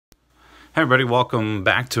Hey everybody, welcome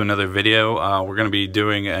back to another video. We're going to be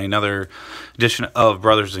doing another edition of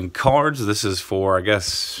Brothers and Cards. This is for, I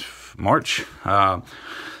guess, March.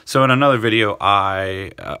 So in another video,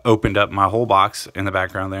 I opened up my whole box in the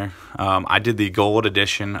background there. I did the gold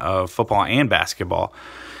edition of football and basketball.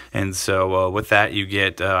 And so with that, you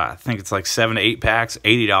get, I think it's like 7 to 8 packs,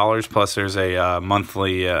 $80, plus there's a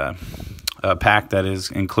monthly pack that is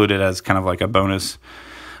included as kind of like a bonus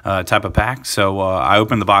type of pack. So I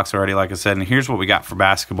opened the box already, like I said, and here's what we got for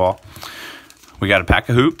basketball. We got a pack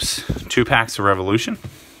of hoops, 2 packs of Revolution.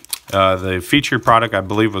 The featured product, I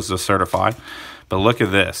believe, was the Certified. But look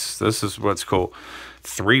at this. This is what's cool.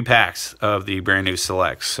 3 packs of the brand new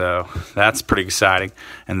Selects. So that's pretty exciting.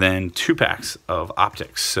 And then 2 packs of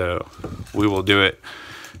Optics. So we will do it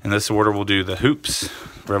in this order. We'll do the hoops,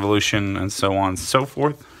 Revolution, and so on and so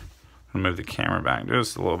forth. I'll move the camera back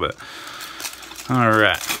just a little bit. All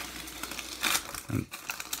right.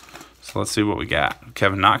 So let's see what we got.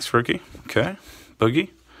 Kevin Knox, rookie. Okay. Boogie.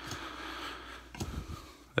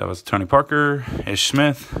 That was Tony Parker, Ish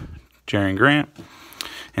Smith, Jerian Grant.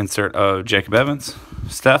 Insert of Jacob Evans,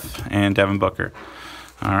 Steph, and Devin Booker.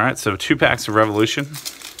 All right. So 2 packs of Revolution.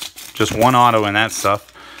 Just 1 auto in that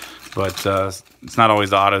stuff. But it's not always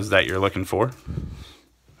the autos that you're looking for.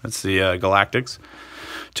 That's the Galactics.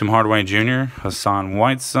 Tim Hardaway Jr., Hassan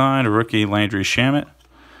Whiteside, rookie Landry Shamet.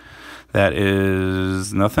 That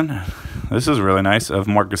is nothing. This is really nice, of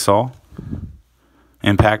Marc Gasol.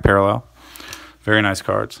 Impact Parallel. Very nice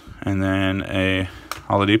cards. And then a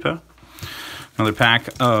Oladipo. Another pack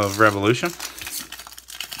of Revolution.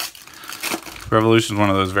 Revolution is one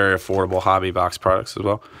of those very affordable hobby box products as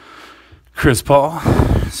well. Chris Paul,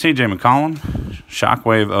 CJ McCollum,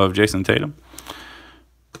 Shockwave of Jason Tatum.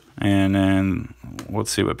 And then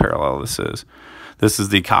let's see what parallel this is. This is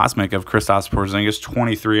the Cosmic of Kristaps Porzingis,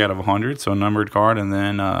 23 out of 100, so a numbered card, and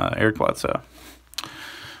then Eric Bledsoe.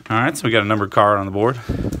 All right, so we got a numbered card on the board.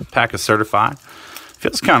 Pack of Certified.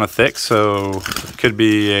 Feels kind of thick, so could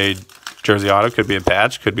be a jersey auto, could be a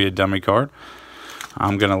patch, could be a dummy card.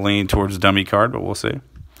 I'm going to lean towards dummy card, but we'll see.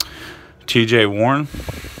 TJ Warren,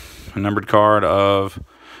 a numbered card of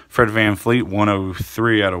Fred VanVleet,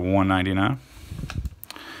 103 out of 199.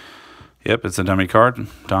 Yep, it's a dummy card.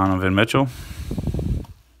 Donovan Mitchell.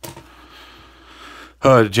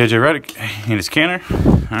 JJ Redick, Enes Kanter.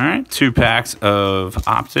 All right, 2 packs of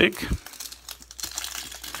Optic.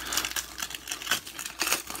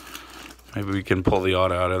 Maybe we can pull the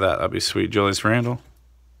auto out of that. That'd be sweet. Julius Randle.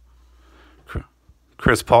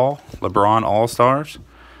 Chris Paul, LeBron All-Stars.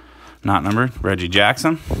 Not numbered. Reggie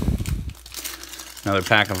Jackson. Another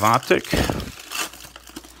pack of Optic.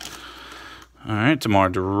 All right,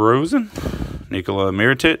 DeMar DeRozan, Nikola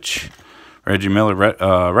Mirotic, Reggie Miller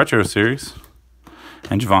Retro Series,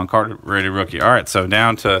 and Javon Carter, rated rookie. All right, so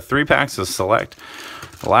down to 3 packs of Select.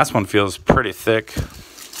 The last one feels pretty thick.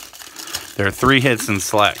 There are 3 hits in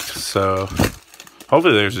Select, so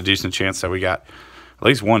hopefully there's a decent chance that we got at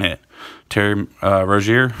least 1 hit. Terry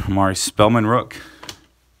Rozier, Amari Spellman, Rook,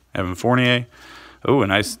 Evan Fournier. Oh, a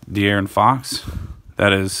nice De'Aaron Fox.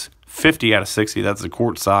 That is 50 out of 60. That's the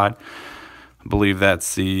court side. I believe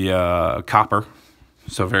that's the Copper.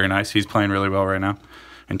 So very nice. He's playing really well right now.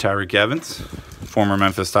 And Tyreke Evans, former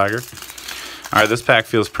Memphis Tiger. All right, this pack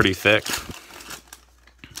feels pretty thick.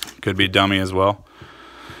 Could be dummy as well.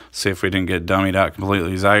 See if we didn't get dummied out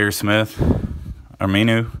completely. Zaire Smith,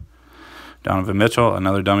 Aminu, Donovan Mitchell,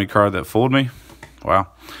 another dummy card that fooled me.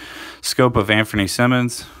 Wow. Scope of Anthony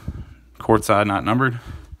Simmons, courtside not numbered,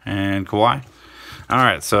 and Kawhi. All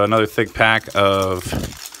right, so another thick pack of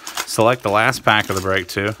Select, the last pack of the break,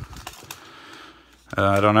 too.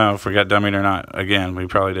 I don't know if we got dummied or not. Again, we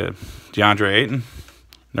probably did. DeAndre Ayton,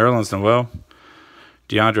 Nerlens Noel,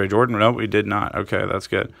 DeAndre Jordan. No, we did not. Okay, that's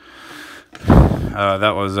good.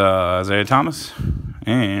 That was Isaiah Thomas.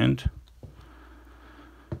 And,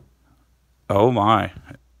 oh, my.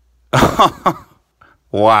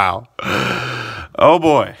 Wow. Oh,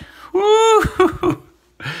 boy. Woo!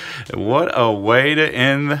 What a way to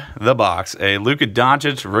end the box. A Luka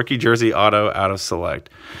Doncic rookie jersey auto out of Select.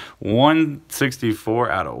 164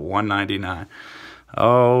 out of 199.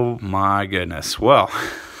 Oh, my goodness. Well,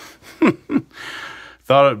 I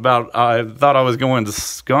thought I was going to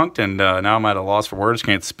skunked, and now I'm at a loss for words.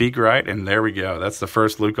 Can't speak right, and there we go. That's the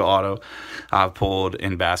first Luka auto I've pulled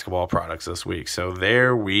in basketball products this week. So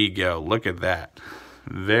there we go. Look at that.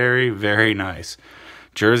 Very, very nice.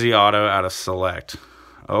 Jersey auto out of Select.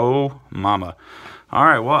 Oh, mama. All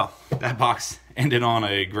right, well, that box ended on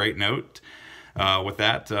a great note. With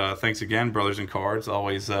that, thanks again, Brothers and Cards.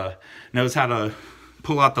 Always knows how to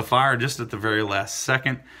pull out the fire just at the very last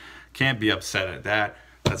second. Can't be upset at that.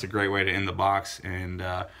 that's a great way to end the box. And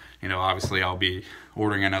you know, obviously I'll be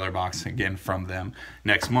ordering another box again from them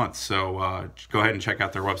next month. So go ahead and check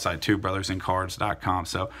out their website too, brothersandcards.com.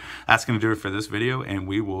 So that's going to do it for this video, and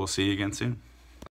we will see you again soon.